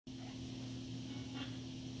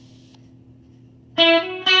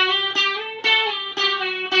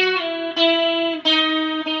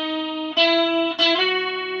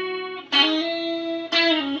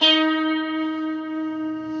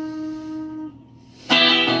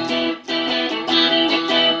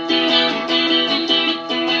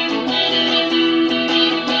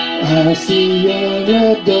see your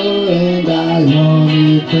red door and I want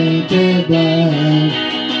it painted black.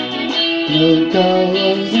 No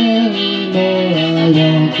colors anymore, I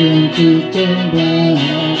want them to turn black.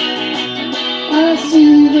 I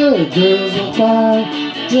see the girls on fire,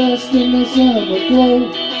 dressed in the summer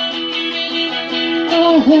clothes. I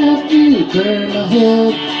have to turn my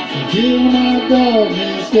head until my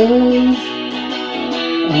darkness goes.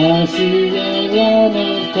 I see a line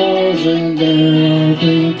of cars and they're all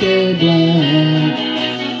painted black.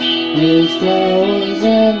 There's flowers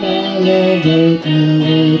and my love hope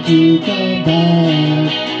never to come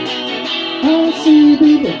back. I see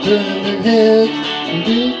people turn their heads and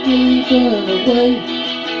quickly turn away.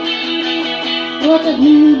 Like a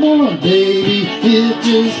newborn baby, it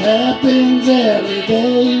just happens every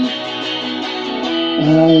day. I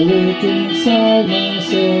look inside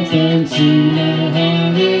myself and see my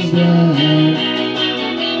heart is black.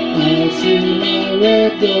 I see my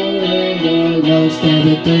red door and I must have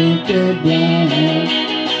it painted black.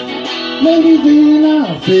 Maybe then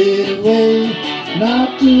I'll fade away,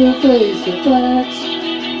 not to face the facts.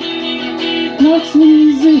 Not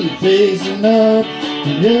easy facing up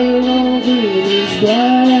and you're all is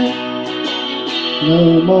black.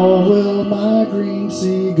 No more will my green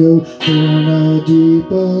sea go turn a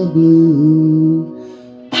deeper blue.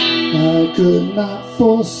 I could not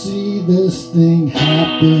foresee this thing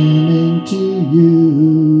happening to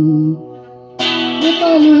you. If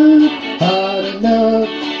I look hard enough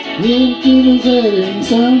into the setting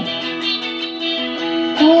sun,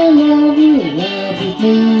 our love will laugh with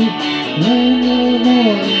me when the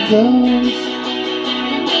morning comes.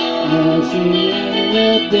 I see a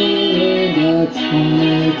red door and I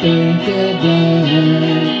want painted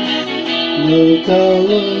black. No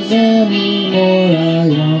colors anymore, I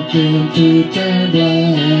want them to turn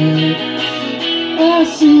black. I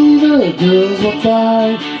see the girls walk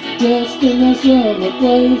by, dressed in their summer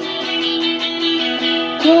clothes.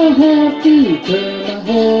 I have to turn my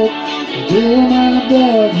head until my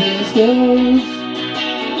darkness goes.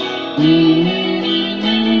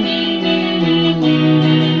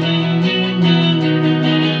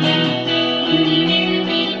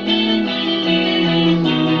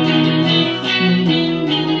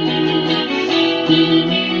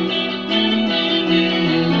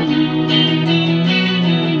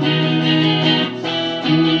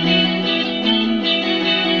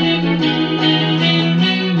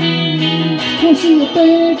 I see a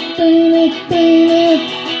painted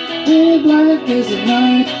black as the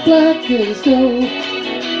night, black as gold.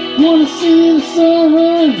 Wanna see the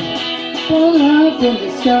sun fall out from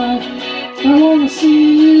the sky. I wanna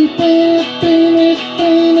see you